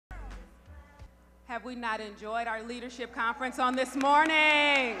Have we not enjoyed our leadership conference on this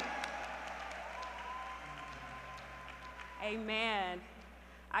morning? Amen.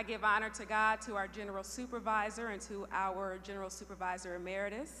 I give honor to God, to our General Supervisor, and to our General Supervisor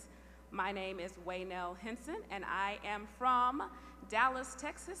Emeritus. My name is Waynell Henson, and I am from Dallas,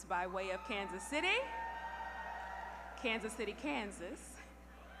 Texas, by way of Kansas City. Kansas City, Kansas.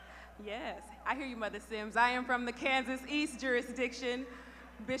 Yes, I hear you, Mother Sims. I am from the Kansas East jurisdiction.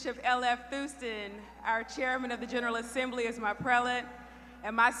 Bishop L.F. Thuston, our chairman of the General Assembly, is my prelate,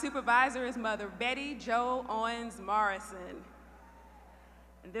 and my supervisor is Mother Betty Jo Owens Morrison.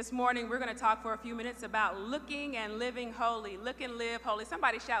 And this morning, we're going to talk for a few minutes about looking and living holy. Look and live holy.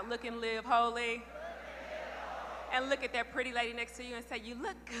 Somebody shout, look and live holy. And look at that pretty lady next to you and say, you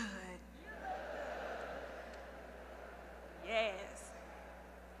look good. Yes.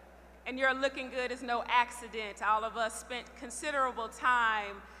 And your looking good is no accident. All of us spent considerable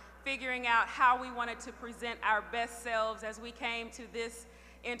time figuring out how we wanted to present our best selves as we came to this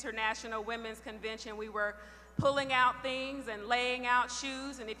International Women's Convention. We were pulling out things and laying out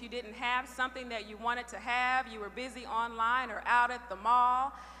shoes, and if you didn't have something that you wanted to have, you were busy online or out at the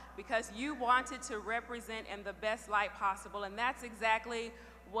mall because you wanted to represent in the best light possible, and that's exactly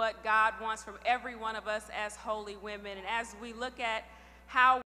what God wants from every one of us as holy women. And as we look at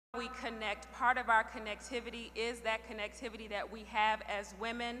how we connect, part of our connectivity is that connectivity that we have as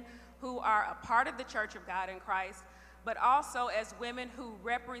women who are a part of the Church of God in Christ, but also as women who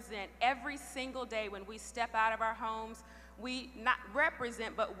represent every single day when we step out of our homes. We not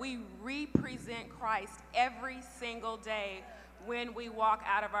represent, but we represent Christ every single day when we walk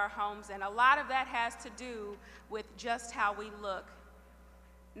out of our homes. And a lot of that has to do with just how we look.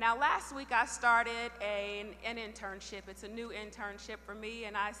 Now, last week I started an internship. It's a new internship for me,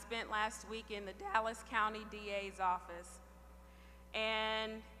 and I spent last week in the Dallas County DA's office.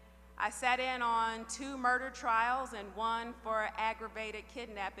 And I sat in on 2 murder trials and 1 for aggravated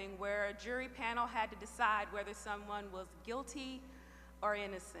kidnapping, where a jury panel had to decide whether someone was guilty or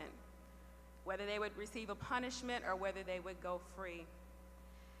innocent, whether they would receive a punishment or whether they would go free.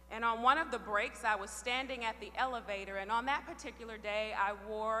 And on one of the breaks, I was standing at the elevator, and on that particular day, I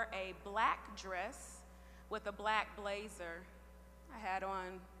wore a black dress with a black blazer. I had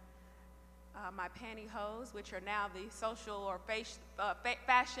on my pantyhose, which are now the social or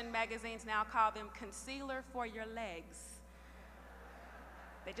fashion magazines now call them concealer for your legs.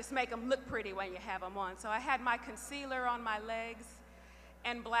 They just make them look pretty when you have them on. So I had my concealer on my legs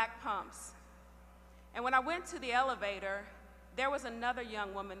and black pumps. And when I went to the elevator, there was another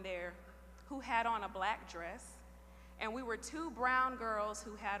young woman there who had on a black dress, and we were 2 brown girls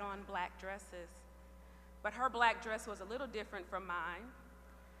who had on black dresses. But her black dress was a little different from mine.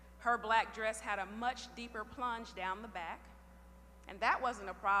 Her black dress had a much deeper plunge down the back, and that wasn't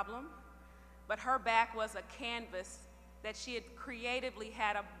a problem, but her back was a canvas that she had creatively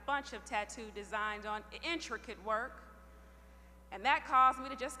had a bunch of tattoo designs on, intricate work. And that caused me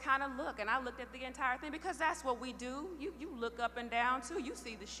to just kind of look, and I looked at the entire thing because that's what we do. You look up and down too. You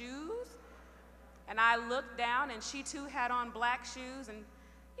see the shoes. And I looked down, and she too had on black shoes. And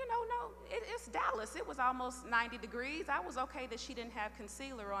you know, it's Dallas. It was almost 90 degrees. I was okay that she didn't have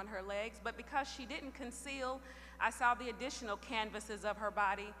concealer on her legs, but because she didn't conceal, I saw the additional canvases of her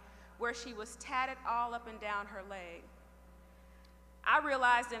body where she was tatted all up and down her leg. I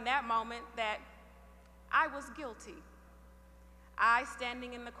realized in that moment that I was guilty. I,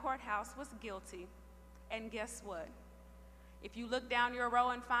 standing in the courthouse, was guilty. And guess what? If you look down your row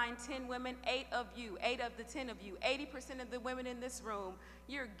and find 10 women, 8 of the 10 of you, 80% of the women in this room,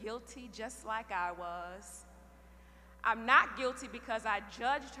 you're guilty just like I was. I'm not guilty because I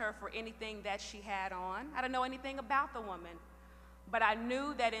judged her for anything that she had on. I don't know anything about the woman. But I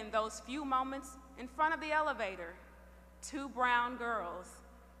knew that in those few moments in front of the elevator, 2 brown girls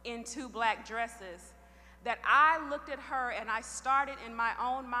in 2 black dresses, that I looked at her and I started in my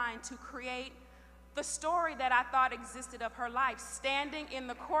own mind to create the story that I thought existed of her life, standing in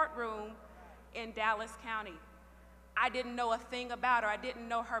the courtroom in Dallas County. I didn't know a thing about her. I didn't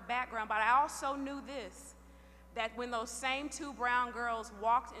know her background, but I also knew this, that when those same 2 brown girls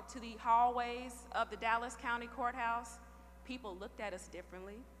walked into the hallways of the Dallas County Courthouse, people looked at us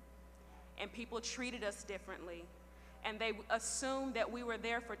differently, and people treated us differently, and they assumed that we were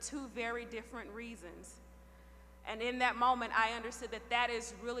there for 2 very different reasons. And in that moment, I understood that that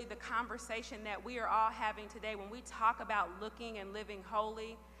is really the conversation that we are all having today when we talk about looking and living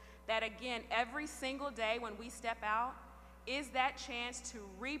holy, that again, every single day when we step out is that chance to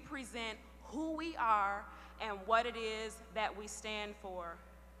represent who we are and what it is that we stand for.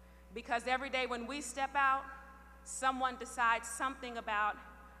 Because every day when we step out, someone decides something about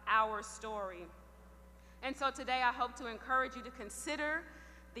our story. And so today I hope to encourage you to consider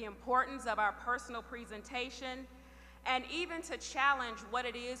the importance of our personal presentation and even to challenge what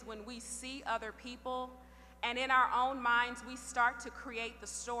it is when we see other people and in our own minds we start to create the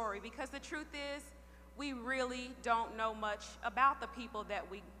story, because the truth is we really don't know much about the people that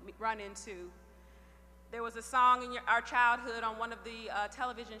we run into. There was a song in our childhood on one of the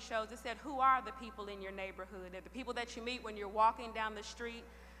television shows that said, who are the people in your neighborhood? They're the people that you meet when you're walking down the street,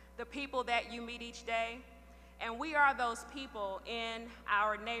 the people that you meet each day. And we are those people in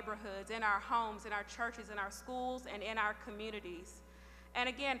our neighborhoods, in our homes, in our churches, in our schools, and in our communities. And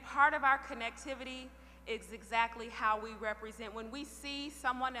again, part of our connectivity is exactly how we represent. When we see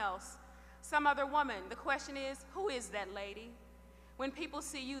someone else, some other woman, the question is, who is that lady? When people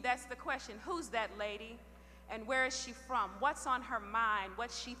see you, that's the question, who's that lady? And where is she from? What's on her mind?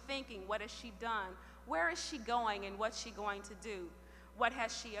 What's she thinking? What has she done? Where is she going and what's she going to do? What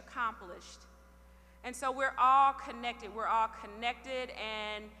has she accomplished? And so we're all connected. We're all connected,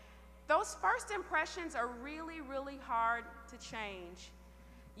 and those first impressions are really, really hard to change.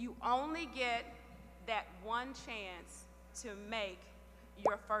 You only get that one chance to make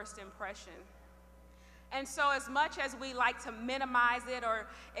your first impression. And so as much as we like to minimize it or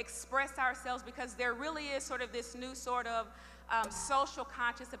express ourselves, because there really is sort of this new sort of social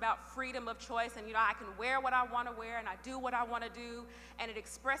conscious about freedom of choice, and I can wear what I want to wear and I do what I want to do, and it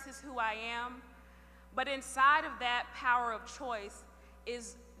expresses who I am. But inside of that power of choice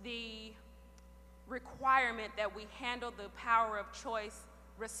is the requirement that we handle the power of choice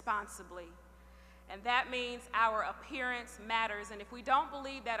responsibly. And that means our appearance matters. And if we don't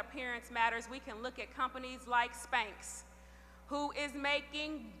believe that appearance matters, we can look at companies like Spanx, who is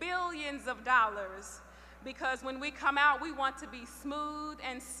making billions of dollars, because when we come out, we want to be smooth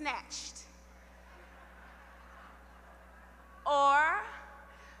and snatched. Or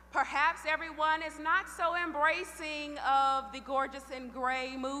perhaps everyone is not so embracing of the gorgeous and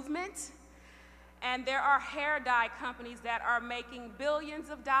gray movement, and there are hair dye companies that are making billions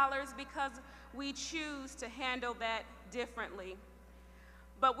of dollars because we choose to handle that differently.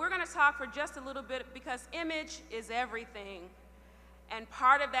 But we're going to talk for just a little bit, because image is everything, and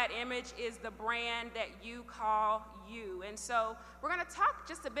part of that image is the brand that you call you. And so we're going to talk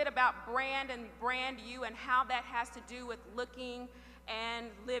just a bit about brand and brand you and how that has to do with looking and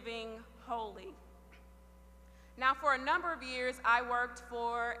living holy. Now, for a number of years, I worked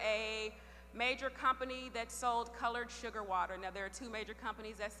for a major company that sold colored sugar water. Now, there are two major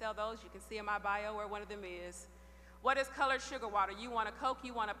companies that sell those. You can see in my bio where one of them is. What is colored sugar water? You want a Coke,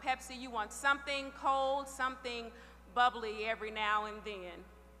 you want a Pepsi, you want something cold, something bubbly every now and then.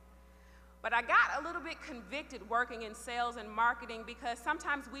 But I got a little bit convicted working in sales and marketing, because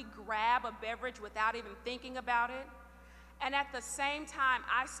sometimes we grab a beverage without even thinking about it. And at the same time,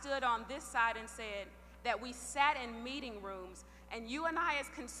 I stood on this side and said that we sat in meeting rooms, and you and I as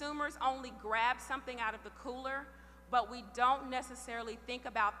consumers only grab something out of the cooler, but we don't necessarily think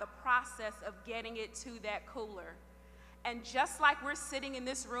about the process of getting it to that cooler. And just like we're sitting in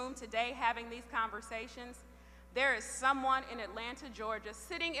this room today having these conversations, there is someone in Atlanta, Georgia,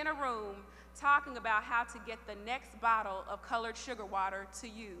 sitting in a room talking about how to get the next bottle of colored sugar water to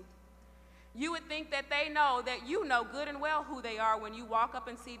you. You would think that they know that you know good and well who they are when you walk up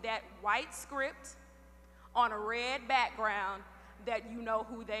and see that white script on a red background, that you know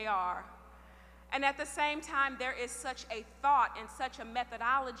who they are. And at the same time, there is such a thought and such a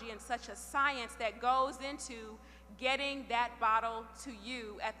methodology and such a science that goes into getting that bottle to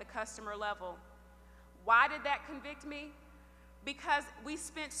you at the customer level. Why did that convict me? Because we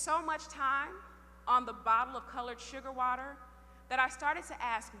spent so much time on the bottle of colored sugar water that I started to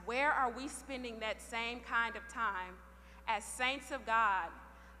ask, where are we spending that same kind of time as saints of God,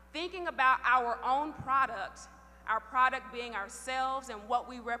 thinking about our own product, our product being ourselves and what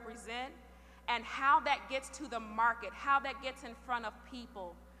we represent, and how that gets to the market, how that gets in front of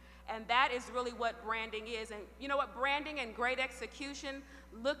people. And that is really what branding is. And you know what? Branding and great execution,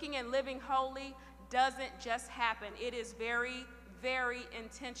 looking and living holy, doesn't just happen. It is very, very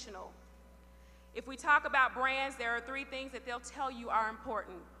intentional. If we talk about brands, there are three things that they'll tell you are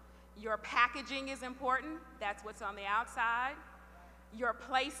important. Your packaging is important. That's what's on the outside. Your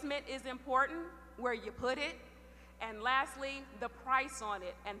placement is important, where you put it. And lastly, the price on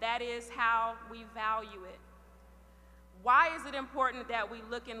it, and that is how we value it. Why is it important that we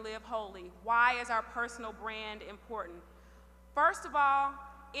look and live holy? Why is our personal brand important? First of all,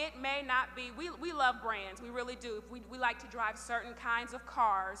 it may not be, we love brands, we really do. We like to drive certain kinds of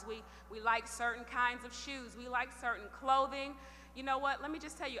cars, we like certain kinds of shoes, we like certain clothing. You know what, let me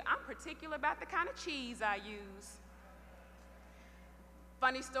just tell you, I'm particular about the kind of cheese I use.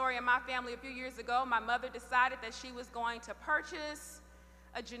 Funny story in my family, a few years ago, my mother decided that she was going to purchase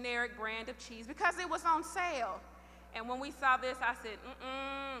a generic brand of cheese because it was on sale. And when we saw this, I said,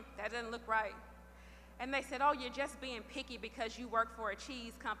 that doesn't look right. And they said, oh, you're just being picky because you work for a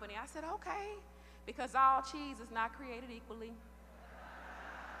cheese company. I said, okay, because all cheese is not created equally.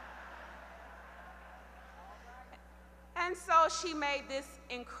 And so she made this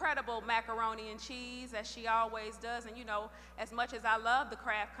incredible macaroni and cheese, as she always does. And you know, as much as I love the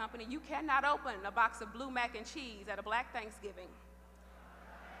Kraft Company, you cannot open a box of blue mac and cheese at a Black Thanksgiving.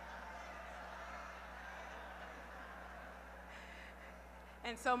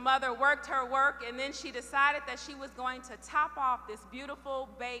 And so Mother worked her work, and then she decided that she was going to top off this beautiful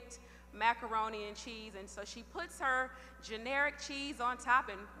baked macaroni and cheese. And so she puts her generic cheese on top,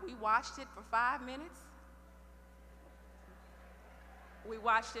 and we watched it for 5 minutes. We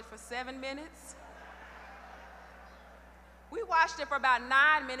watched it for 7 minutes. We watched it for about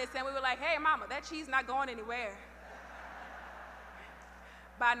 9 minutes, and we were like, hey, Mama, that cheese not going anywhere.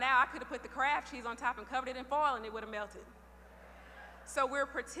 By now, I could have put the Kraft cheese on top and covered it in foil, and it would have melted. So we're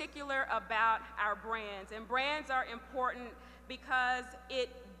particular about our brands, and brands are important because it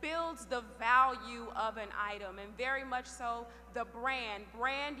builds the value of an item, and very much so the brand.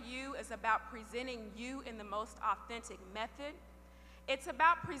 Brand you is about presenting you in the most authentic method. It's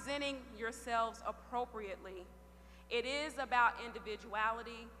about presenting yourselves appropriately. It is about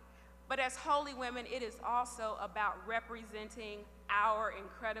individuality, but as holy women, it is also about representing our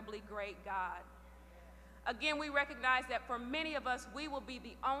incredibly great God. Again, we recognize that for many of us, we will be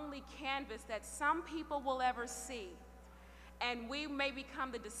the only canvas that some people will ever see. And we may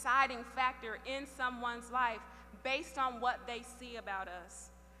become the deciding factor in someone's life based on what they see about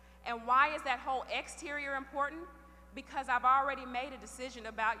us. And why is that whole exterior important? Because I've already made a decision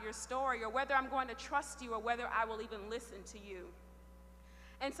about your story, or whether I'm going to trust you, or whether I will even listen to you.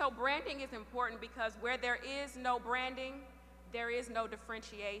 And so branding is important because where there is no branding, there is no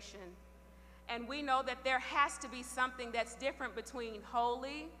differentiation. And we know that there has to be something that's different between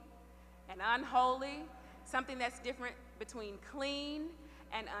holy and unholy, something that's different between clean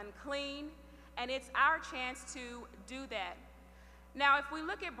and unclean, and it's our chance to do that. Now, if we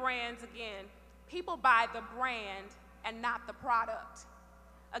look at brands again, people buy the brand and not the product.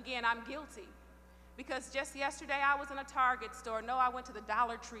 Again, I'm guilty, because just yesterday I was in a Target store. No, I went to the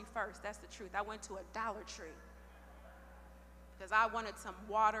Dollar Tree first. That's the truth. I went to a Dollar Tree because I wanted some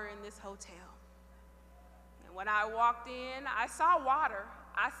water in this hotel. And when I walked in, I saw water.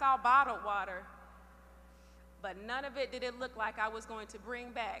 I saw bottled water. But none of it did it look like I was going to bring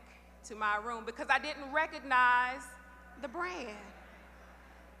back to my room because I didn't recognize the brand.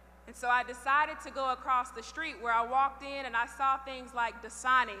 And so I decided to go across the street, where I walked in and I saw things like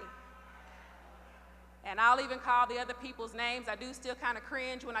Dasani. And I'll even call the other people's names. I do still kind of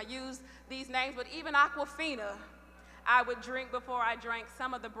cringe when I use these names, but even Aquafina, I would drink before I drank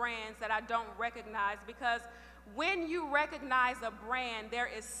some of the brands that I don't recognize, because when you recognize a brand, there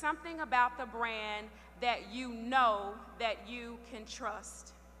is something about the brand that you know that you can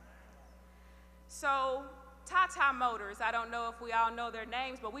trust. So Tata Motors, I don't know if we all know their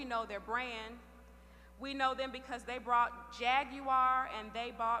names, but we know their brand. We know them because they brought Jaguar and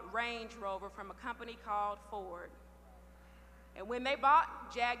they bought Range Rover from a company called Ford. And when they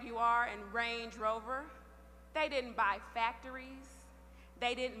bought Jaguar and Range Rover, they didn't buy factories,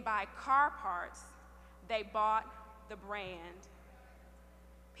 they didn't buy car parts, they bought the brand.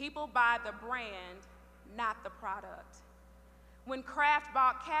 People buy the brand, not the product. When Kraft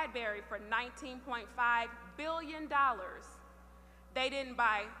bought Cadbury for $19.5 billion, they didn't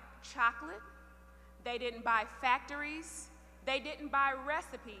buy chocolate, they didn't buy factories, they didn't buy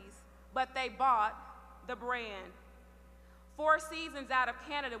recipes, but they bought the brand. Four Seasons out of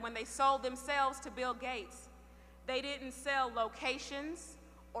Canada, when they sold themselves to Bill Gates, they didn't sell locations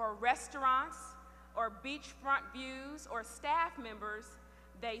or restaurants or beachfront views or staff members,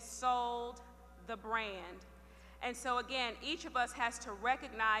 they sold the brand. And so again, each of us has to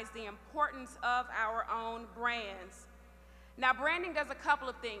recognize the importance of our own brands. Now, branding does a couple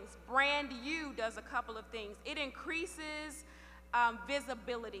of things. Brand you does a couple of things. It increases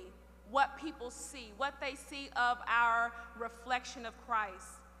visibility, what people see, what they see of our reflection of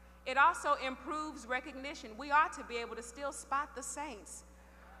Christ. It also improves recognition. We ought to be able to still spot the saints.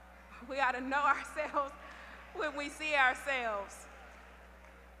 We ought to know ourselves when we see ourselves.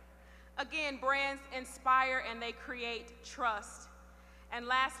 Again, brands inspire and they create trust. And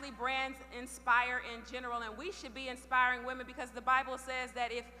lastly, brands inspire in general, and we should be inspiring women because the Bible says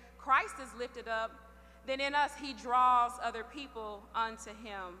that if Christ is lifted up, then in us he draws other people unto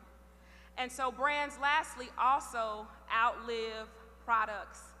him. And so brands, lastly, also outlive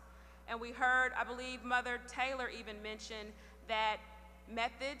products. And we heard, I believe Mother Taylor even mentioned that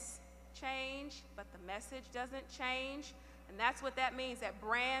methods change, but the message doesn't change. And that's what that means, that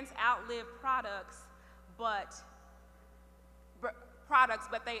brands outlive products, but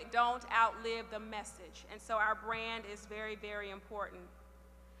they don't outlive the message. And so our brand is very, very important.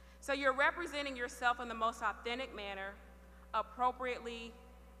 So you're representing yourself in the most authentic manner, appropriately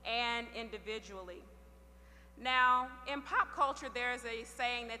and individually. Now, in pop culture, there's a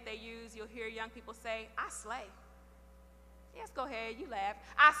saying that they use. You'll hear young people say, I slay. Yes, go ahead, you laugh.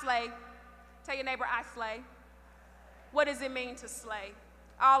 I slay. Tell your neighbor, I slay. What does it mean to slay?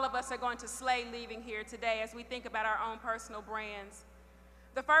 All of us are going to slay leaving here today as we think about our own personal brands.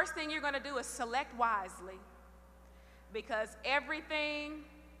 The first thing you're going to do is select wisely, because everything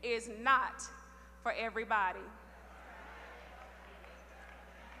is not for everybody.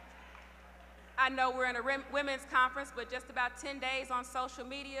 I know we're in a women's conference, but just about 10 days on social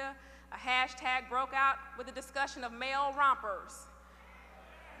media, a hashtag broke out with a discussion of male rompers,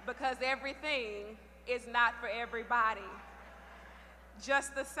 because everything is not for everybody.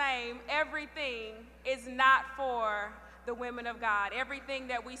 Just the same, everything is not for the women of God. Everything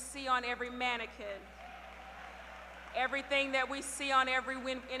that we see on every mannequin, everything that we see on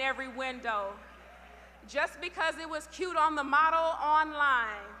in every window, just because it was cute on the model online,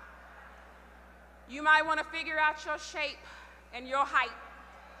 you might want to figure out your shape and your height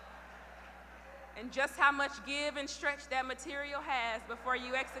and just how much give and stretch that material has before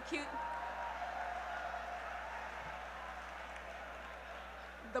you execute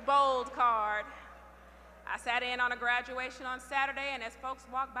the bold card. I sat in on a graduation on Saturday, and as folks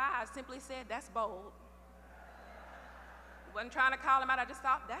walked by, I simply said, that's bold. Wasn't trying to call them out, I just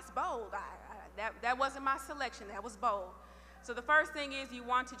thought, that's bold. That wasn't my selection, that was bold. So the first thing is you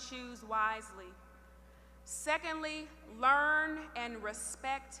want to choose wisely. Secondly, learn and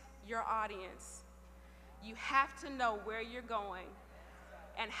respect your audience. You have to know where you're going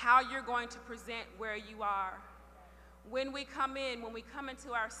and how you're going to present where you are. When we come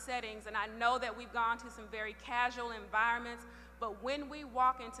into our settings, and I know that we've gone to some very casual environments, but when we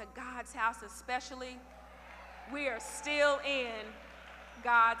walk into God's house especially, we are still in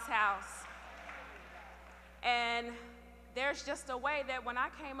God's house. And there's just a way that when I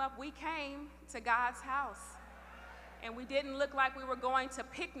came up, we came to God's house. And we didn't look like we were going to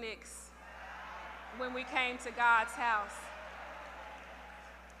picnics when we came to God's house.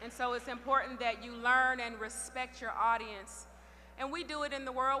 And so it's important that you learn and respect your audience. And we do it in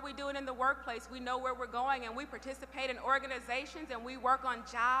the world, we do it in the workplace. We know where we're going, and we participate in organizations, and we work on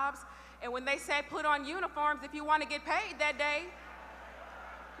jobs. And when they say put on uniforms, if you want to get paid that day,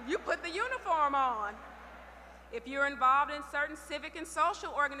 you put the uniform on. If you're involved in certain civic and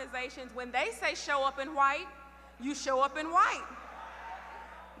social organizations, when they say show up in white, you show up in white.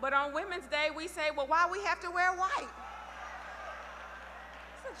 But on Women's Day, we say, well, why we have to wear white?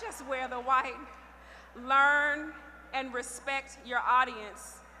 So just wear the white. Learn and respect your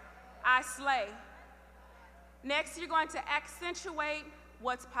audience. I slay. Next, you're going to accentuate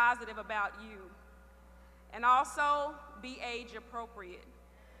what's positive about you. And also, be age appropriate.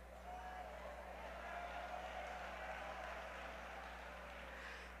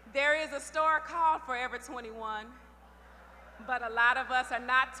 There is a store called Forever 21, but a lot of us are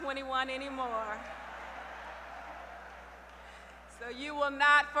not 21 anymore. So you will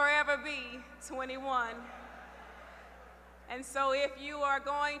not forever be 21. And so if you are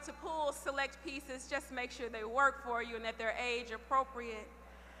going to pull select pieces, just make sure they work for you and that they're age appropriate.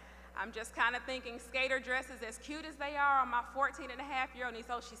 I'm just kind of thinking skater dresses, as cute as they are on my 14-and-a-half-year-old niece.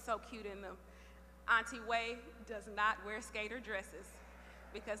 Oh, she's so cute in them. Auntie Way does not wear skater dresses,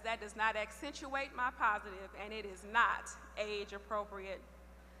 because that does not accentuate my positive, and it is not age appropriate.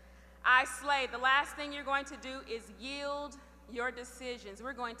 I slay. The last thing you're going to do is yield your decisions.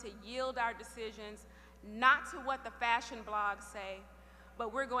 We're going to yield our decisions not to what the fashion blogs say,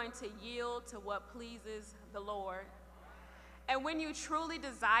 but we're going to yield to what pleases the Lord. And when you truly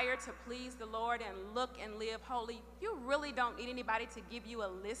desire to please the Lord and look and live holy, you really don't need anybody to give you a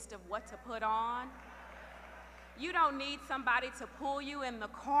list of what to put on. You don't need somebody to pull you in the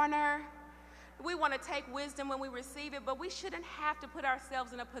corner. We want to take wisdom when we receive it, but we shouldn't have to put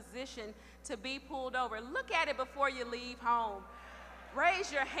ourselves in a position to be pulled over. Look at it before you leave home.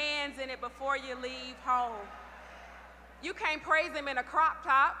 Raise your hands in it before you leave home. You can't praise him in a crop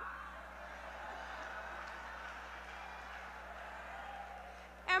top.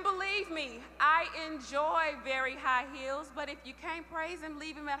 And believe me, I enjoy very high heels, but if you can't praise him,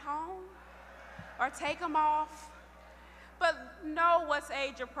 leave him at home or take them off. But know what's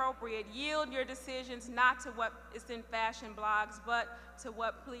age appropriate. Yield your decisions not to what is in fashion blogs, but to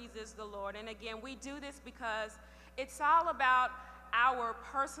what pleases the Lord. And again, we do this because it's all about our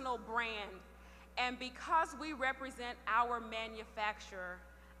personal brand. And because we represent our manufacturer,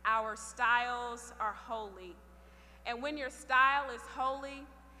 our styles are holy. And when your style is holy,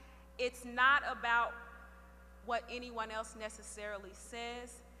 it's not about what anyone else necessarily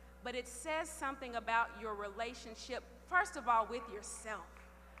says, but it says something about your relationship, first of all, with yourself.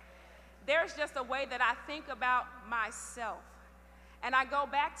 There's just a way that I think about myself. And I go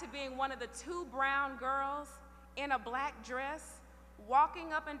back to being one of the 2 brown girls in a black dress,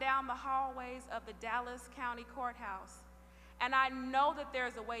 walking up and down the hallways of the Dallas County Courthouse. And I know that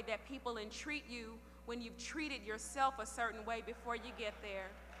there's a way that people entreat you when you've treated yourself a certain way before you get there.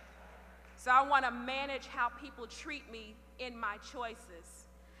 So I want to manage how people treat me in my choices.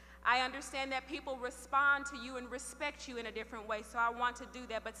 I understand that people respond to you and respect you in a different way, so I want to do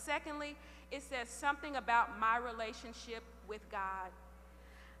that. But secondly, it says something about my relationship with God,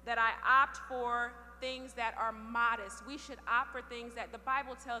 that I opt for things that are modest. We should opt for things that the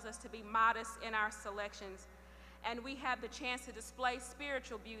Bible tells us to be modest in our selections. And we have the chance to display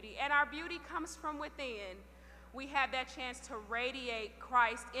spiritual beauty, and our beauty comes from within. We have that chance to radiate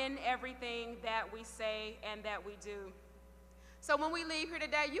Christ in everything that we say and that we do. So when we leave here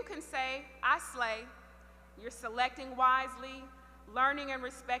today, you can say, I slay. You're selecting wisely, learning and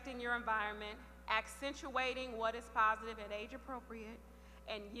respecting your environment, accentuating what is positive and age appropriate,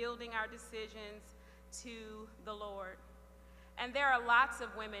 and yielding our decisions to the Lord. And there are lots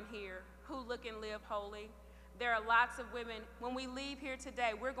of women here who look and live holy. There are lots of women, when we leave here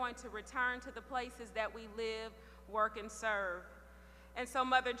today, we're going to return to the places that we live, work, and serve. And so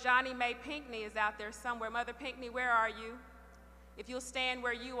Mother Johnny Mae Pinckney is out there somewhere. Mother Pinckney, where are you? If you'll stand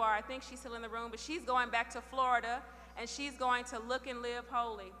where you are, I think she's still in the room, but she's going back to Florida, and she's going to look and live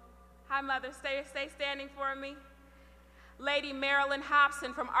holy. Hi, Mother, stay standing for me. Lady Marilyn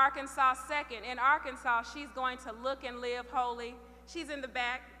Hobson from Arkansas 2nd. In Arkansas, she's going to look and live holy. She's in the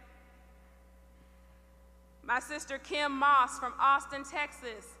back. My sister Kim Moss from Austin,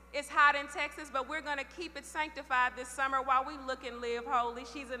 Texas. It's hot in Texas, but we're going to keep it sanctified this summer while we look and live holy.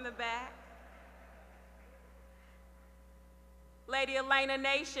 She's in the back. Lady Elena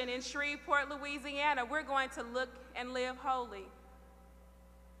Nation in Shreveport, Louisiana. We're going to look and live holy.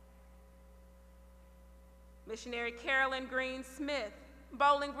 Missionary Carolyn Green Smith,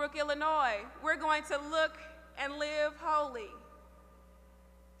 Bolingbrook, Illinois. We're going to look and live holy.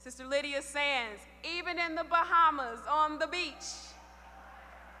 Sister Lydia Sands, even in the Bahamas on the beach.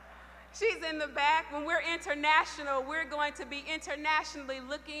 She's in the back. When we're international, we're going to be internationally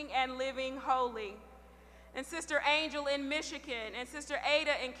looking and living holy. And Sister Angel in Michigan, and Sister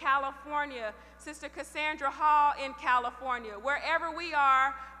Ada in California, Sister Cassandra Hall in California. Wherever we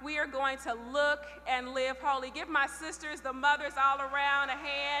are going to look and live holy. Give my sisters, the mothers all around, a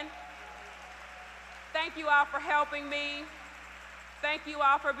hand. Thank you all for helping me. Thank you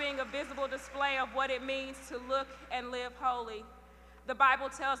all for being a visible display of what it means to look and live holy. The Bible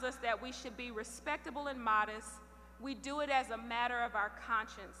tells us that we should be respectable and modest. We do it as a matter of our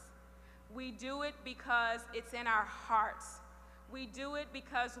conscience. We do it because it's in our hearts. We do it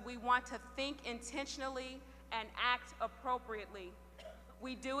because we want to think intentionally and act appropriately.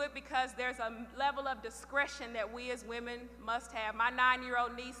 We do it because there's a level of discretion that we as women must have. My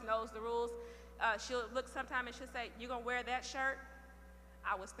 9-year-old niece knows the rules. She'll look sometime and she'll say, "You gonna wear that shirt?"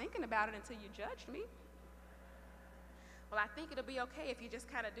 I was thinking about it until you judged me. Well, I think it'll be okay if you just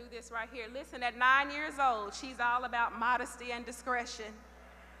kind of do this right here. Listen, at 9 years old, she's all about modesty and discretion.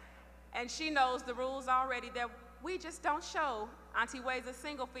 And she knows the rules already that we just don't show, Auntie Way's a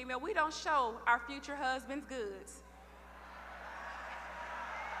single female, we don't show our future husband's goods.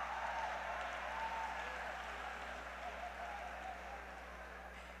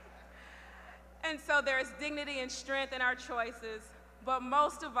 And so there is dignity and strength in our choices, but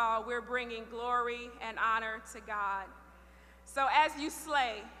most of all, we're bringing glory and honor to God. So as you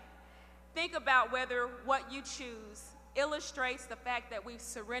slay, think about whether what you choose illustrates the fact that we've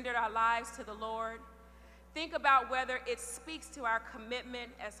surrendered our lives to the Lord. Think about whether it speaks to our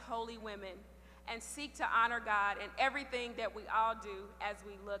commitment as holy women, and seek to honor God in everything that we all do as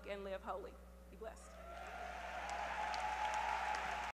we look and live holy. Be blessed.